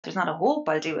there's not a hope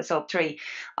I'll do a sub 3.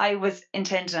 I was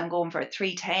intending on going for a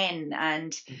 3:10,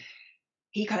 and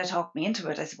he kind of talked me into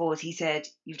it, I suppose. He said,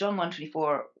 "You've done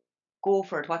 1:24, go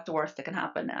for it. What's the worst that can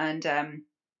happen?" And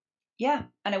yeah,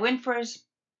 and I went for it.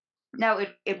 Now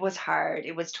it was hard,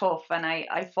 it was tough, and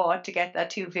I fought to get that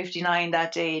 2:59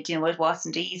 that day. You know, it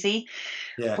wasn't easy,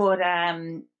 Yeah.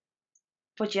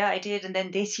 but yeah, I did. And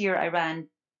then this year I ran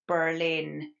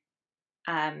Berlin,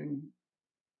 um,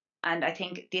 and I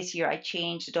think this year I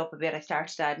changed it up a bit. I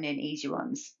started adding in easy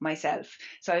runs myself.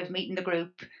 So I was meeting the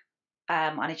group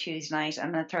on a Tuesday night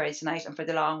and a Thursday night and for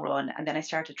the long run. And then I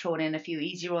started throwing in a few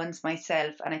easy runs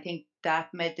myself. And I think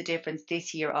that made the difference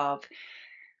this year of,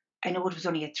 I know it was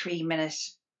only a 3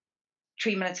 minutes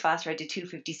faster. I did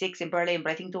 2:56 in Berlin,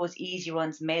 but I think those easy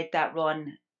runs made that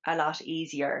run a lot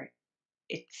easier.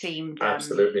 It seemed,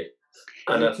 Absolutely.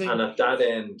 And at that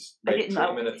end, I like didn't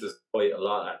 3 minutes is quite a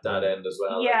lot at that end as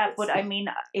well. yeah, Like but I mean,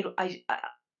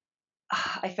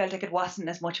 I felt like it wasn't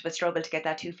as much of a struggle to get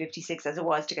that 2:56 as it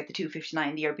was to get the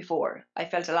 2:59 the year before. I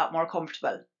felt a lot more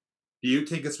comfortable. Do you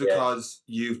think it's yeah, because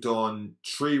you've done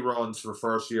 3 runs for the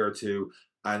first year or two,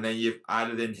 and then you've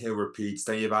added in hill repeats,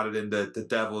 then you've added in the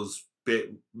Devil's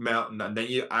Bit Mountain, and then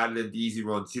you added in the easy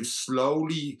runs? You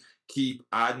slowly keep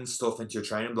adding stuff into your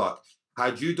training block.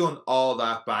 Had you done all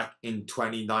that back in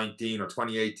 2019 or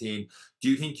 2018, do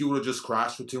you think you would have just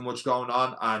crashed with too much going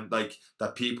on, and like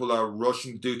that people are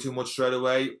rushing to do too much straight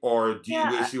away? Or do you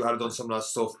Yeah, wish you had done some of that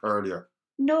stuff earlier?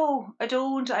 no, I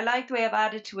don't. I like the way I've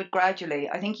added to it gradually.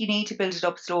 I think you need to build it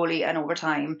up slowly and over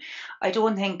time. I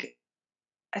don't think,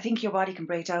 I think your body can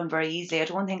break down very easily. I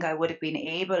don't think I would have been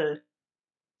able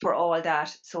for all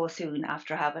that so soon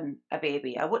after having a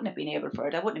baby. I wouldn't have been able for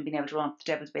it. I wouldn't have been able to run up the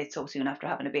Devil's Bait so soon after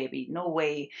having a baby. No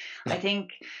way. I think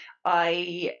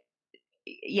I,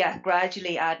 yeah,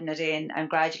 gradually adding it in and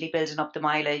gradually building up the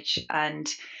mileage. And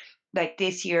like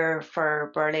this year for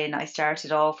Berlin, I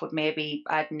started off with maybe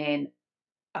adding in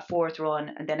a fourth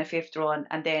run and then a fifth run.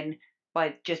 And then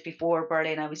by just before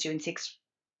Berlin, I was doing 6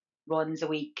 runs a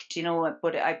week, do you know?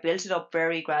 But I built it up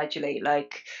very gradually.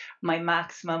 Like my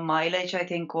maximum mileage, I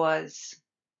think, was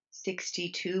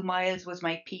 62 miles was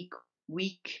my peak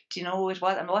week. Do you know?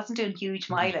 I wasn't doing huge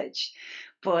Mhm. mileage,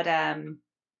 but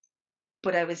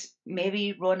I was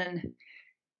maybe running.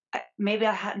 Maybe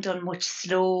I hadn't done much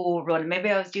slow running. Maybe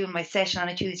I was doing my session on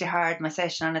a Tuesday hard, my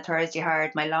session on a Thursday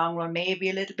hard, my long run maybe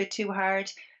a little bit too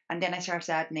hard, and then I started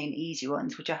adding in easy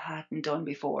runs, which I hadn't done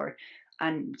before,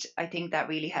 and I think that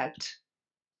really helped,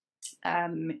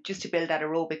 just to build that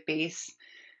aerobic base.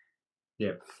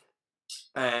 Yeah.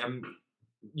 Um,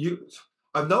 you,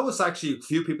 I've noticed actually a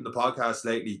few people in the podcast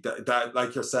lately that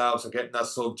like yourselves are getting that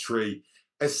sub 3.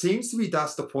 It seems to be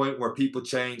that's the point where people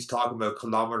change talking about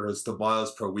kilometers to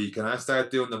miles per week, and I start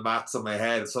doing the maths in my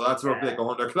head. So that's roughly like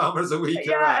 100 kilometers a week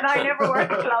you're Yeah, and at. I never work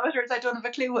in kilometers. I don't have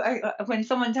a clue. When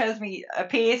someone tells me a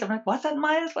pace, I'm like, "What's that in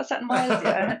miles? What's that in miles?"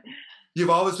 Yeah. You've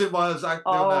always been miles doing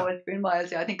Oh, that. it's been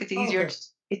miles. Yeah, I think Oh, okay.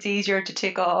 it's easier to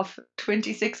tick off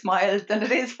 26 miles than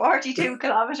it is 42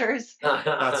 kilometers.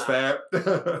 That's fair.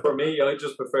 For me, I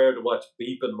just prefer to watch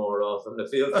beeping more often. It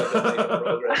feels like I'm making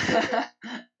progress quicker.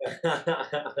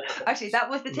 Actually, that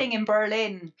was the thing in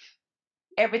Berlin.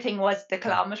 Everything was the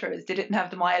kilometers. They didn't have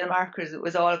the mile markers. It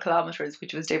was all kilometers,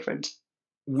 which was different.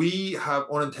 We have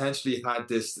unintentionally had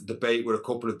this debate with a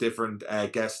couple of different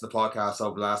guests in the podcast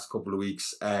over the last couple of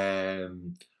weeks.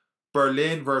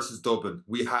 Berlin versus Dublin.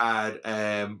 We had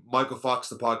Michael Fox,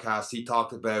 the podcast. He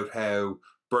talked about how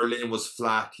Berlin was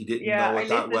flat. He didn't Yeah, know I it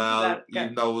that listened to well, that. Yeah.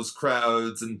 even though it was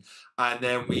crowds. And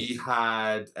then we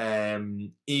had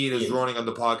Ian is Ian. running on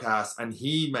the podcast, and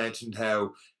he mentioned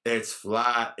how it's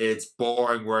flat, it's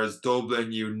boring, whereas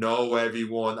Dublin, you know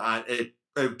everyone, and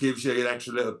it gives you an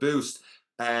extra little boost.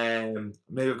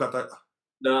 Maybe I've got that.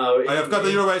 No, I've got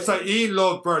the other way. Sorry, Ian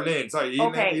loved Berlin. Sorry,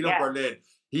 Okay. Ian loved Yeah. Berlin.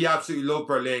 He absolutely loved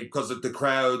Berlin because of the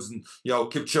crowds and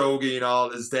Kipchoge and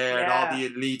all is there and all Yeah.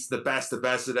 the elites, the best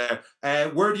are there.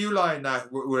 Where do you lie in that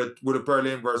with a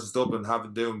Berlin versus Dublin,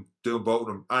 having doing both of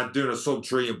them and doing a sub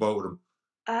 3 in both of them?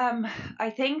 Um, I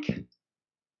think.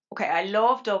 Okay, I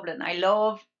love Dublin. I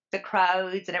love the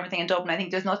crowds and everything in Dublin. I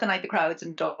think there's nothing like the crowds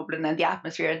in Dublin and the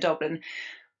atmosphere in Dublin.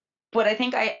 But I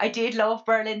think I did love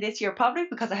Berlin this year, probably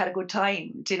because I had a good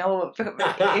time. Do you know, had it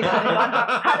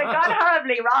gone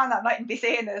horribly wrong, I mightn't be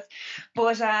saying this.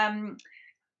 But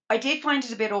I did find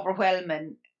it a bit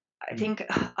overwhelming. I Mm. think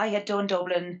I had done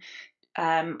Dublin,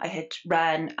 I had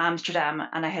ran Amsterdam,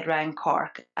 and I had ran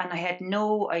Cork, and I had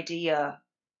no idea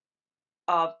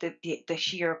of the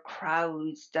sheer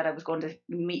crowds that I was going to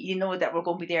meet, that were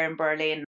going to be there in Berlin.